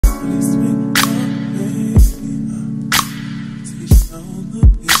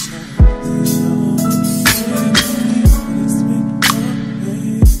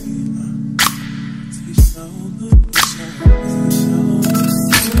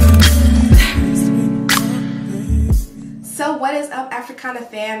What is up, Africana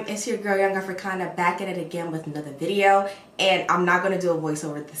fam? It's your girl Young Africana back at it again with another video, and I'm not going to do a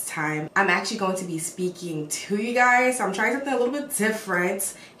voiceover this time. I'm actually going to be speaking to you guys. I'm trying something a little bit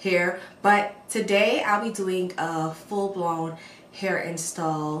different here, but today I'll be doing a full-blown hair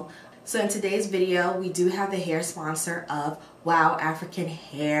install. So in today's video, we do have the hair sponsor of Wow African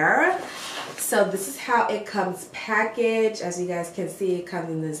Hair. So this is how it comes packaged. As you guys can see, it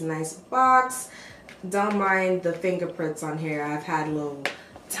comes in this nice box. Don't mind the fingerprints on here. I've had a little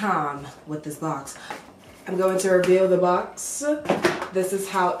time with this box. I'm going to reveal the box. This is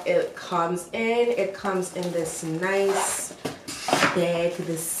how it comes in. It comes in this nice bag,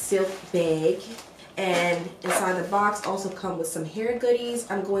 this silk bag. And inside the box also comes with some hair goodies.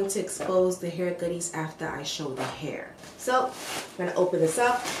 I'm going to expose the hair goodies after I show the hair. So I'm going to open this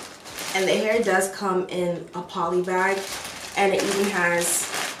up. And the hair does come in a poly bag. And it even has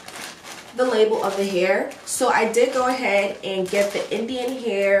the label of the hair. So I did go ahead and get the Indian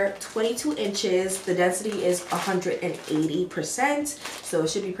hair 22 inches. The density is 180%, so it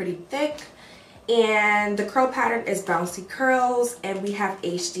should be pretty thick. And the curl pattern is bouncy curls, and we have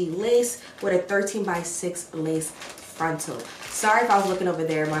HD lace with a 13x6 lace frontal. Sorry if I was looking over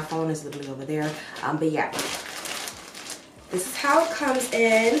there, my phone is literally over there. But yeah, this is how it comes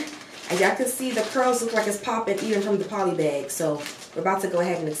in. And y'all can see the curls look like it's popping even from the poly bag. So we're about to go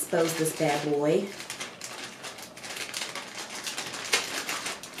ahead and expose this bad boy.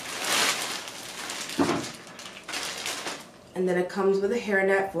 And then it comes with a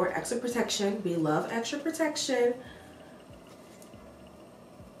hairnet for extra protection. We love extra protection.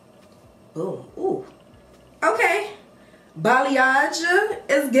 Boom. Ooh. Okay. Balayage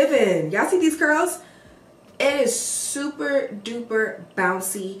is given. Y'all see these curls? It is super duper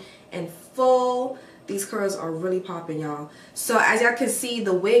bouncy and full. These curls are really popping, y'all. So as y'all can see,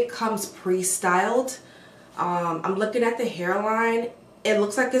 the wig comes pre-styled. I'm looking at the hairline. It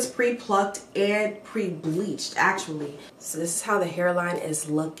looks like it's pre-plucked and pre-bleached, actually. So this is how the hairline is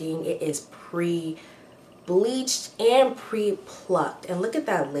looking. It is pre-bleached and pre-plucked. And look at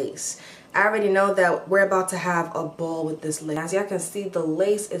that lace. I already know that we're about to have a ball with this lace. As y'all can see, the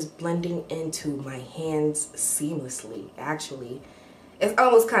lace is blending into my hands seamlessly, actually. It's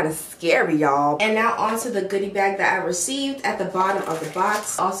almost kind of scary, y'all. And now onto the goodie bag that I received at the bottom of the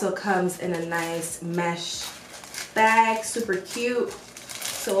box. Also comes in a nice mesh bag, super cute.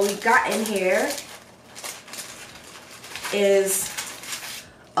 So what we got in here is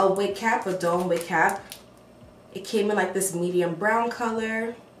a wig cap, a dome wig cap. It came in like this medium brown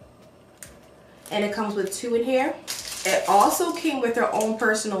color. And it comes with two in here. It also came with their own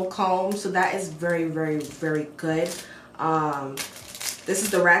personal comb, so that is very, very, very good. This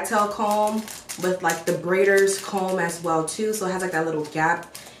is the rat tail comb with like the braider's comb as well too. So it has like that little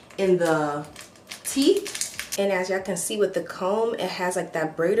gap in the teeth. And as y'all can see with the comb, it has like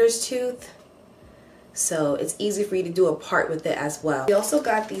that braider's tooth. So it's easy for you to do a part with it as well. We also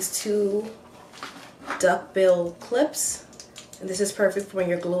got these two duckbill clips. And this is perfect for when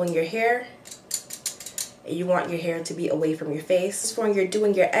you're gluing your hair. And you want your hair to be away from your face. This is for when you're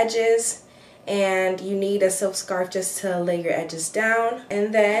doing your edges. And you need a silk scarf just to lay your edges down.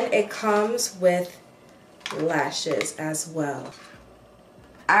 And then it comes with lashes as well.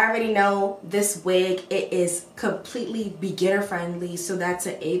 I already know this wig, it is completely beginner friendly, so that's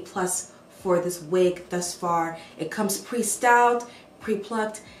an A+ for this wig thus far. It comes pre-styled,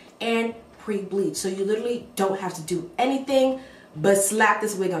 pre-plucked, and pre-bleached, so you literally don't have to do anything but slap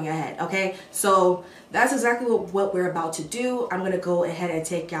this wig on your head, okay? So that's exactly what we're about to do. I'm gonna go ahead and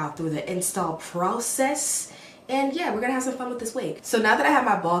take y'all through the install process. And yeah, we're gonna have some fun with this wig. So now that I have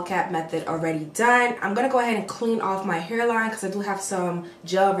my ball cap method already done, I'm gonna go ahead and clean off my hairline because I do have some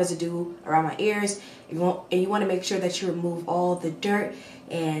gel residue around my ears. You wanna make sure that you remove all the dirt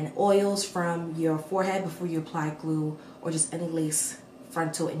and oils from your forehead before you apply glue or just any lace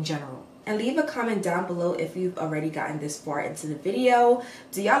frontal in general. And leave a comment down below if you've already gotten this far into the video.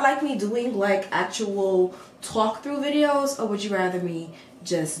 Do y'all like me doing like actual talk through videos, or would you rather me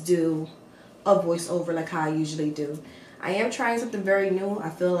just do a voiceover like how I usually do? I am trying something very new. I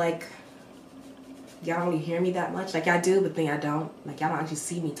feel like y'all don't really hear me that much. Like I do, but then I don't. Like y'all don't actually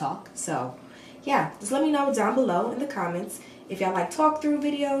see me talk. So yeah, just let me know down below in the comments if y'all like talk through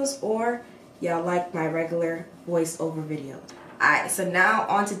videos or y'all like my regular voiceover videos. Alright, so now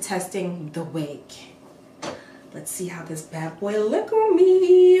on to testing the wig. Let's see how this bad boy look on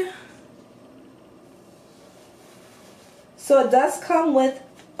me. So it does come with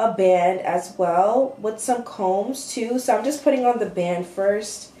a band as well with some combs too. So I'm just putting on the band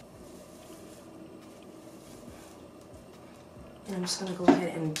first. And I'm just going to go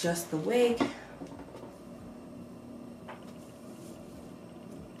ahead and adjust the wig.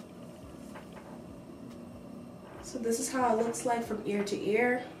 this is how it looks like from ear to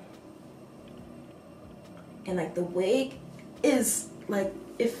ear. And like the wig is like,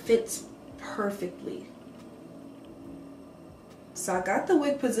 it fits perfectly. So I got the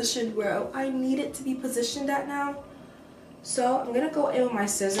wig positioned where I need it to be positioned at now. So I'm gonna go in with my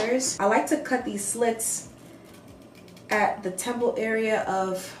scissors. I like to cut these slits at the temple area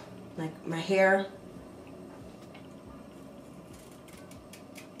of like my hair.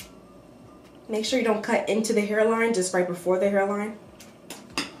 Make sure you don't cut into the hairline, just right before the hairline.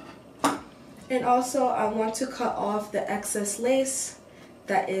 And also I want to cut off the excess lace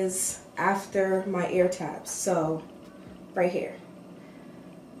that is after my ear tabs. So right here.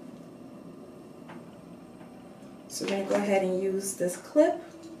 So we're going to go ahead and use this clip.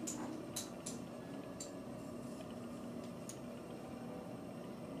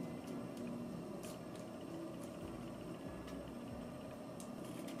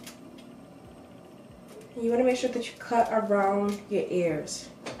 And you want to make sure that you cut around your ears.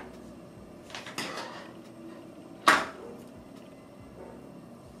 Like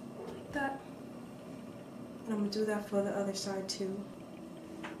that. And I'm going to do that for the other side too.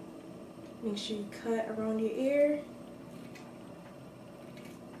 Make sure you cut around your ear.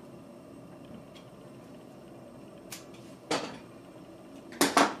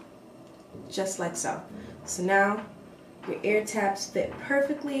 Just like so. So now your ear tabs fit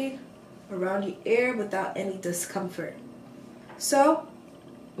perfectly around your ear without any discomfort. So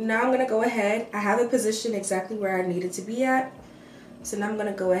now I'm going to go ahead. I have it positioned exactly where I need it to be at. So now I'm going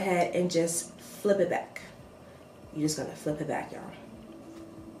to go ahead and just flip it back. You're just going to flip it back, y'all.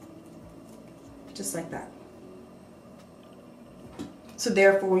 Just like that. So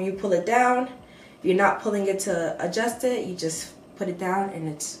therefore when you pull it down, you're not pulling it to adjust it, you just put it down and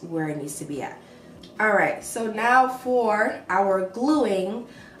it's where it needs to be at. Alright, so now for our gluing,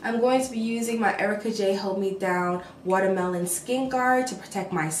 I'm going to be using my Erica J Hold Me Down Watermelon Skin Guard to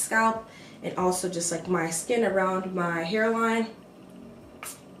protect my scalp and also just like my skin around my hairline.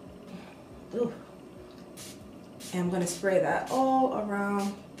 Ooh. And I'm going to spray that all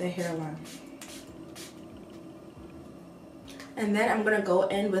around the hairline. And then I'm going to go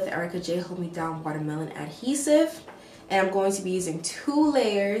in with Erica J Hold Me Down Watermelon Adhesive. And I'm going to be using 2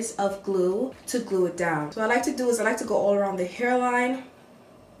 layers of glue to glue it down. So what I like to do is I like to go all around the hairline.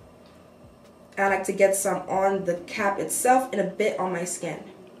 I like to get some on the cap itself and a bit on my skin.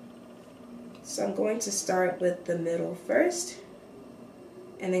 So I'm going to start with the middle first.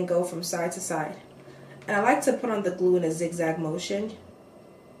 And then go from side to side. And I like to put on the glue in a zigzag motion.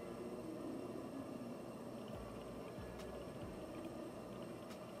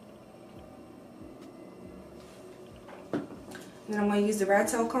 And then I'm going to use the rat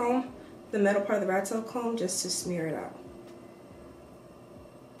tail comb, the metal part of the rat tail comb, just to smear it out.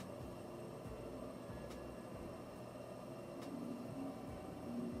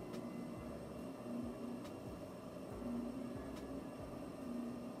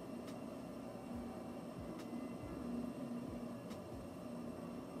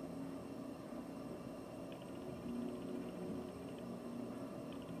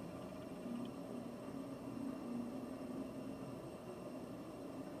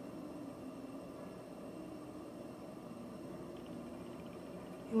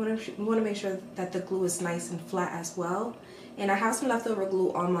 You want to make sure that the glue is nice and flat as well. And I have some leftover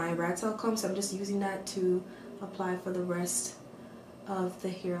glue on my rat tail comb, so I'm just using that to apply for the rest of the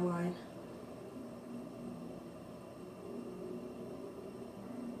hairline.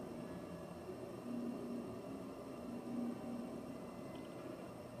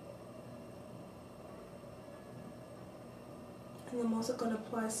 And I'm also going to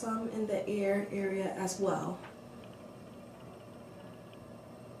apply some in the ear area as well.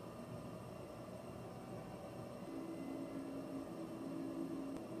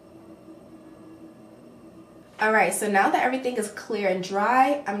 Alright, so now that everything is clear and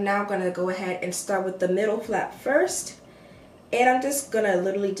dry, I'm now going to go ahead and start with the middle flap first. And I'm just going to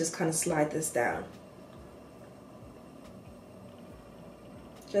literally just kind of slide this down.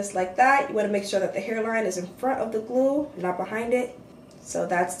 Just like that. You want to make sure that the hairline is in front of the glue, not behind it. So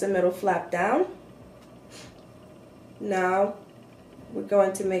that's the middle flap down. Now, we're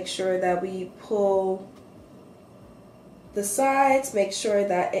going to make sure that we pull the sides, make sure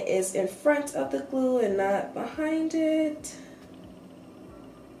that it is in front of the glue and not behind it.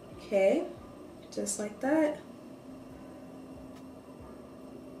 Okay, just like that.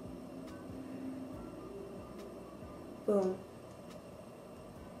 Boom.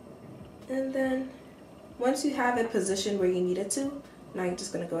 And then once you have it positioned where you need it to, now you're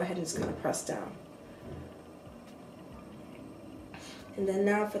just going to go ahead and just kind of press down. And then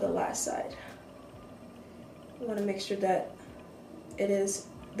now for the last side. You want to make sure that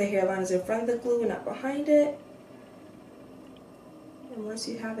the hairline is in front of the glue and not behind it. And once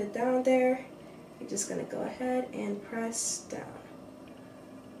you have it down there, you're just going to go ahead and press down.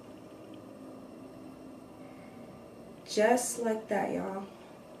 Just like that, y'all.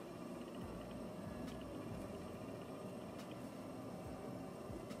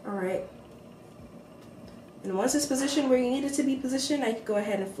 Alright. And once it's positioned where you need it to be positioned, I can go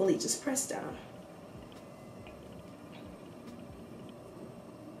ahead and fully just press down.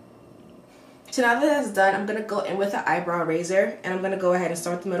 So now that that's done, I'm going to go in with an eyebrow razor, and I'm going to go ahead and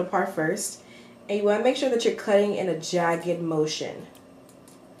start with the middle part first. And you want to make sure that you're cutting in a jagged motion.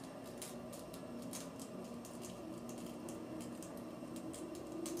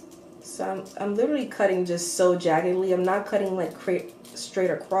 So I'm literally cutting just so jaggedly. I'm not cutting like straight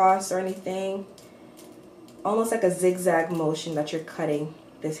across or anything. Almost like a zigzag motion that you're cutting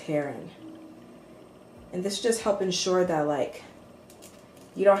this hair in. And this just help ensure that like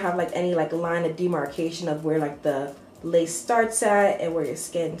you don't have like any like line of demarcation of where like the lace starts at and where your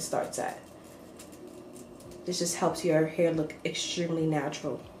skin starts at. This just helps your hair look extremely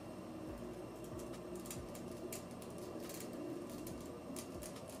natural.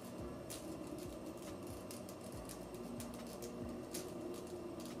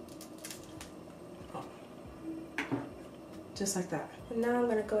 Just like that. And now I'm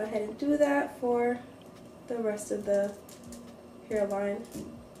going to go ahead and do that for the rest of the hairline.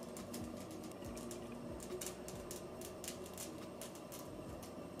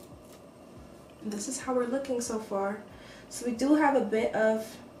 And this is how we're looking so far. So we do have a bit of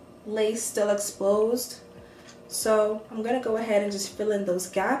lace still exposed. So I'm going to go ahead and just fill in those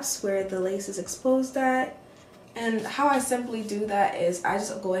gaps where the lace is exposed at. And how I simply do that is I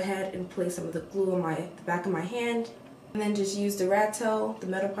just go ahead and place some of the glue on the back of my hand. And then just use the rat tail, the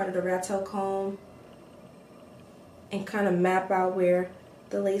middle part of the rat tail comb, and kind of map out where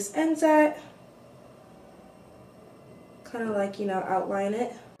the lace ends at. Kind of like, you know, outline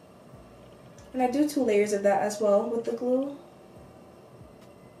it. And I do 2 layers of that as well with the glue.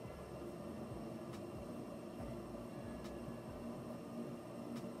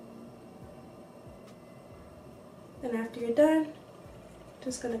 And after you're done,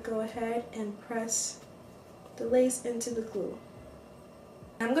 just gonna go ahead and press the lace into the glue.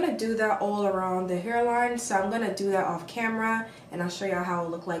 I'm gonna do that all around the hairline, so I'm gonna do that off camera and I'll show y'all how it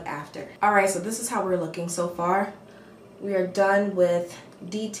look like after. Alright, so this is how we're looking so far. We are done with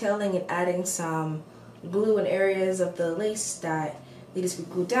detailing and adding some glue in areas of the lace that need to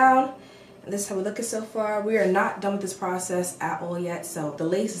be glued down. And this is how we're looking so far. We are not done with this process at all yet, so the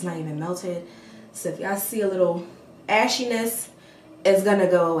lace is not even melted. So if y'all see a little ashiness, it's gonna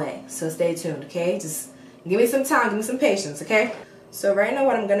go away. So stay tuned, okay? Just give me some time, give me some patience, okay? So right now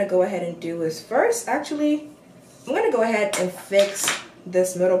what I'm gonna go ahead and do is first, actually, I'm gonna go ahead and fix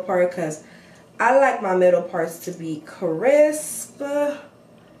this middle part because I like my middle parts to be crisp.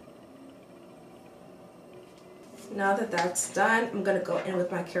 Now that that's done, I'm gonna go in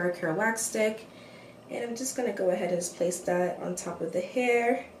with my 𝐃𝐄𝐄 wax stick, and I'm just gonna go ahead and just place that on top of the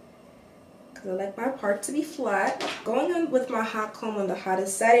hair because I like my part to be flat. Going in with my hot comb on the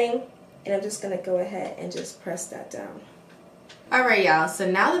hottest setting, and I'm just gonna go ahead and just press that down. Alright y'all, so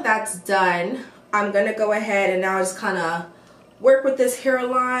now that that's done, I'm gonna go ahead and now just kind of work with this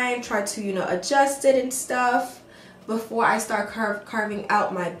hairline, try to, you know, adjust it and stuff before I start carving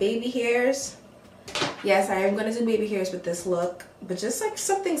out my baby hairs. Yes, I am gonna do baby hairs with this look, but just like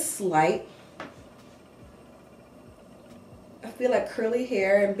something slight. I feel like curly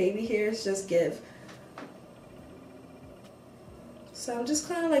hair and baby hairs just give. So I'm just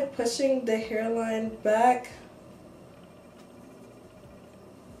kind of like pushing the hairline back.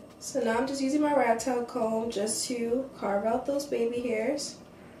 So now I'm just using my rat tail comb just to carve out those baby hairs.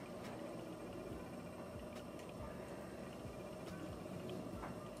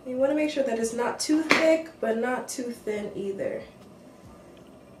 You want to make sure that it's not too thick, but not too thin either.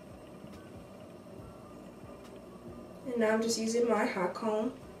 And now I'm just using my hot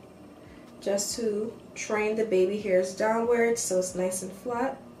comb just to train the baby hairs downwards so it's nice and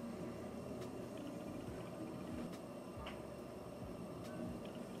flat.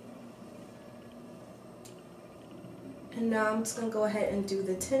 And now I'm just going to go ahead and do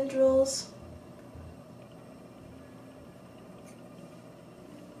the tendrils.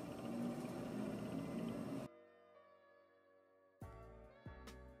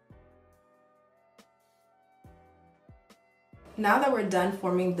 Now that we're done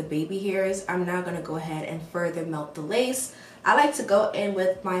forming the baby hairs, I'm now going to go ahead and further melt the lace. I like to go in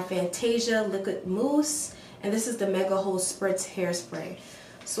with my Fantasia liquid mousse, and this is the Mega Hold Spritz hairspray.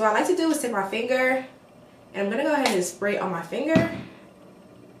 So what I like to do is take my finger And I'm gonna go ahead and spray it on my finger.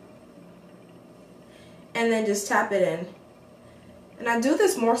 And then just tap it in. And I do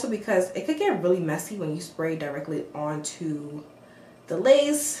this more so because it could get really messy when you spray directly onto the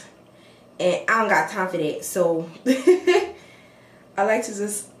lace. And I don't got time for that. So I like to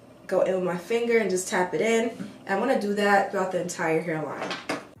just go in with my finger and just tap it in. And I'm gonna do that throughout the entire hairline.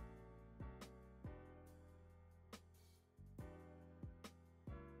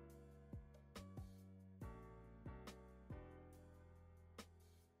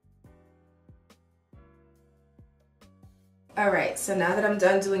 Alright, so now that I'm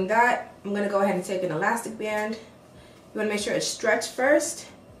done doing that, I'm going to go ahead and take an elastic band. You want to make sure it's stretched first.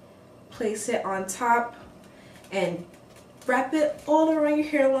 Place it on top and wrap it all around your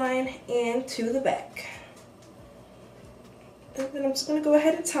hairline and to the back. And then I'm just going to go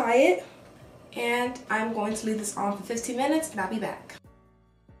ahead and tie it. And I'm going to leave this on for 15 minutes and I'll be back.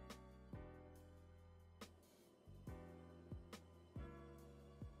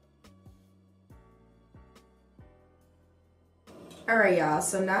 Alright y'all,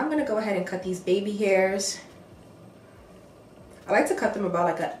 so now I'm going to go ahead and cut these baby hairs. I like to cut them about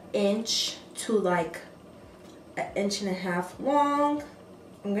like an inch to like an inch and a half long.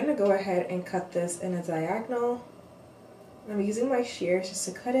 I'm going to go ahead and cut this in a diagonal. I'm using my shears just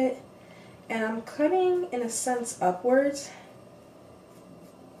to cut it. And I'm cutting in a sense upwards.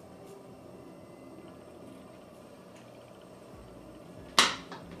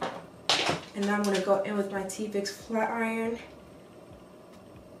 And now I'm going to go in with my 𝐇𝐀𝐈𝐑 flat iron.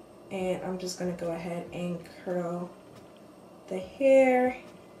 And I'm just going to go ahead and curl the hair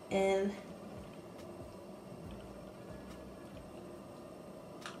in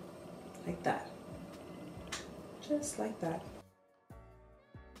like that. Just like that.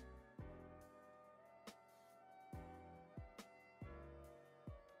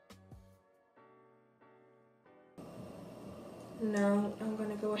 Now I'm going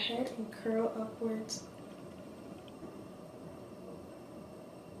to go ahead and curl upwards.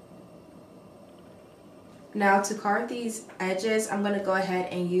 Now to carve these edges, I'm going to go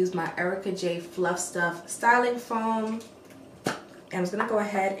ahead and use my Erica J Fluff Stuff styling foam. And I'm just going to go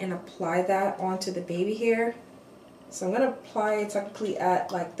ahead and apply that onto the baby hair. So I'm going to apply it technically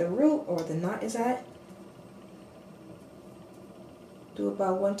at like the root or the knot is at. Do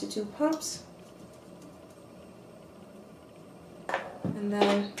about 1 to 2 pumps. And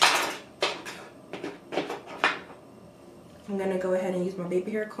then I'm going to go ahead and use my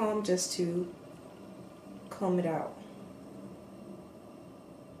baby hair comb just to comb it out.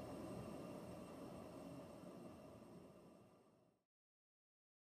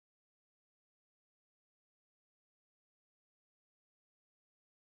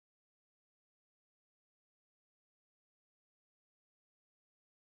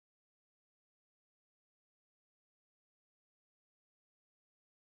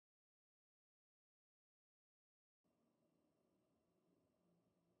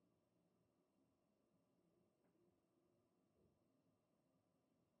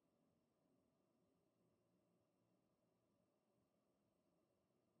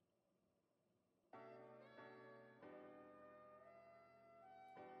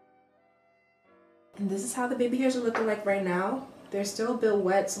 And this is how the baby hairs are looking like right now. They're still a bit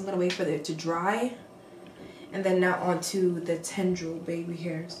wet, so I'm going to wait for it to dry. And then now onto the tendril baby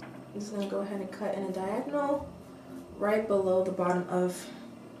hairs. I'm just going to go ahead and cut in a diagonal right below the bottom of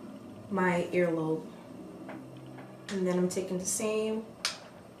my earlobe. And then I'm taking the same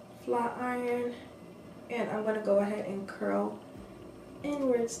flat iron and I'm going to go ahead and curl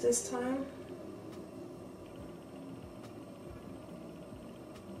inwards this time.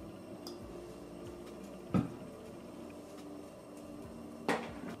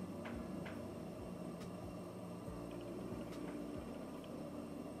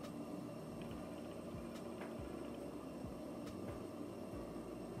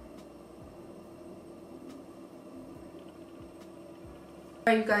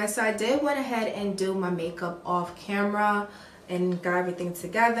 Alright you guys, so I did went ahead and do my makeup off camera and got everything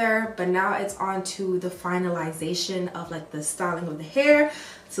together, but now it's on to the finalization of like the styling of the hair.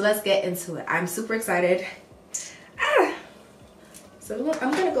 So let's get into it. I'm super excited. So look,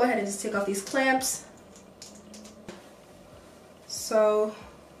 I'm gonna go ahead and just take off these clamps. So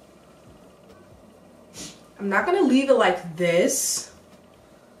I'm not gonna leave it like this.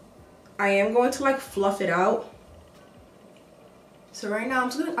 I am going to like fluff it out. So right now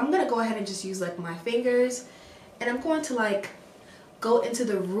I'm gonna go ahead and just use like my fingers and I'm going to like go into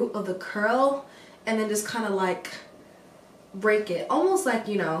the root of the curl and then just kind of like break it, almost like,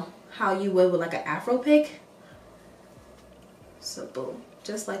 you know, how you would with like an afro pick. So boom,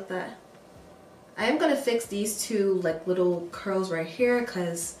 just like that. I am going to fix these two like little curls right here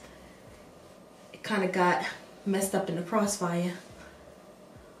because it kind of got messed up in the crossfire.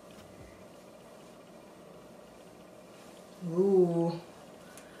 Ooh.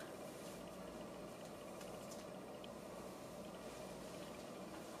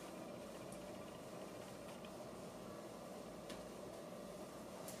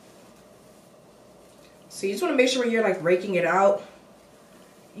 So you just want to make sure when you're like raking it out,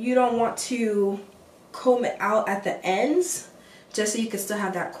 you don't want to comb it out at the ends, just so you can still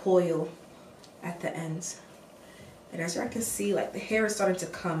have that coil at the ends. And as you can see, like the hair is starting to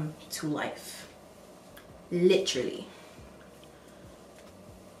come to life, literally.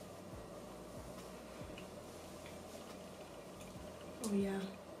 Oh yeah.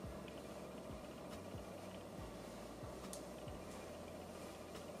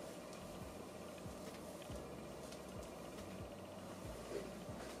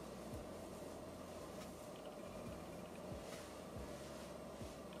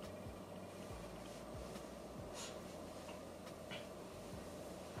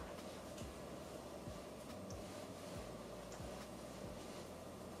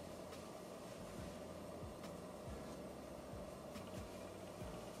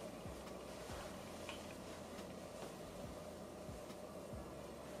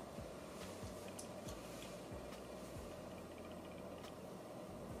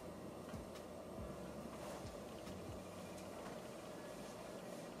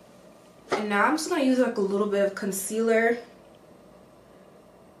 And now I'm just going to use like a little bit of concealer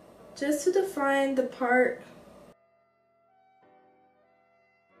just to define the part.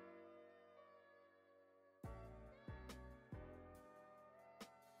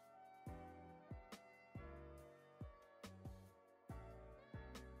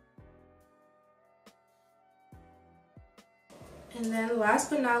 And then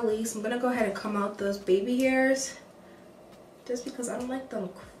last but not least, I'm going to go ahead and comb out those baby hairs just because I don't like them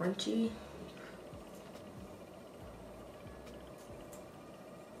crunchy.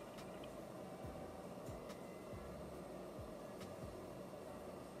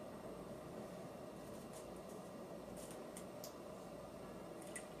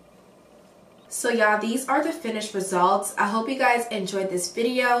 So y'all, these are the finished results. I hope you guys enjoyed this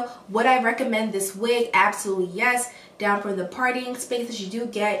video. Would I recommend this wig? Absolutely yes. Down for the parting spaces you do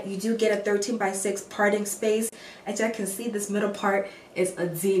get a 13x6 parting space. As you can see, this middle part is a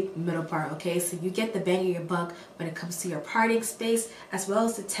deep middle part, okay? So you get the bang of your buck when it comes to your parting space, as well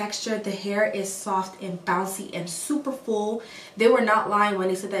as the texture. The hair is soft and bouncy and super full. They were not lying when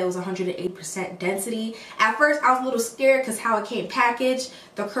they said that it was 108% density. At first, I was a little scared because how it came packaged.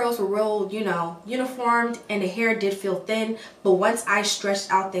 The curls were real, you know, uniformed, and the hair did feel thin. But once I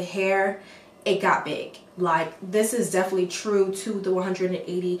stretched out the hair, it got big. Like, this is definitely true to the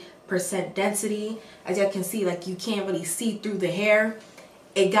 180% density. As you can see, like, you can't really see through the hair.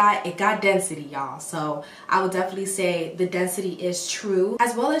 It got density, y'all. So I would definitely say the density is true,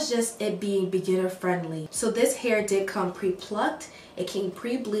 as well as just it being beginner friendly. So this hair did come pre-plucked, it came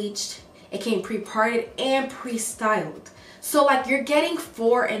pre-bleached, it came pre-parted and pre-styled. So like, you're getting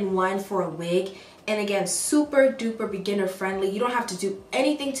 4-in-1 for a wig. And again, super duper beginner friendly. You don't have to do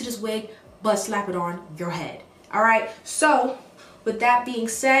anything to this wig but slap it on your head. All right, so with that being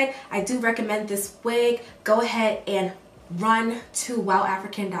said, I do recommend this wig. Go ahead and run to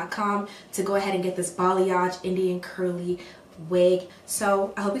WOWAFRICAN.com to go ahead and get this balayage Indian curly wig.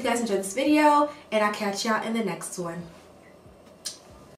 So I hope you guys enjoyed this video, and I'll catch y'all in the next one.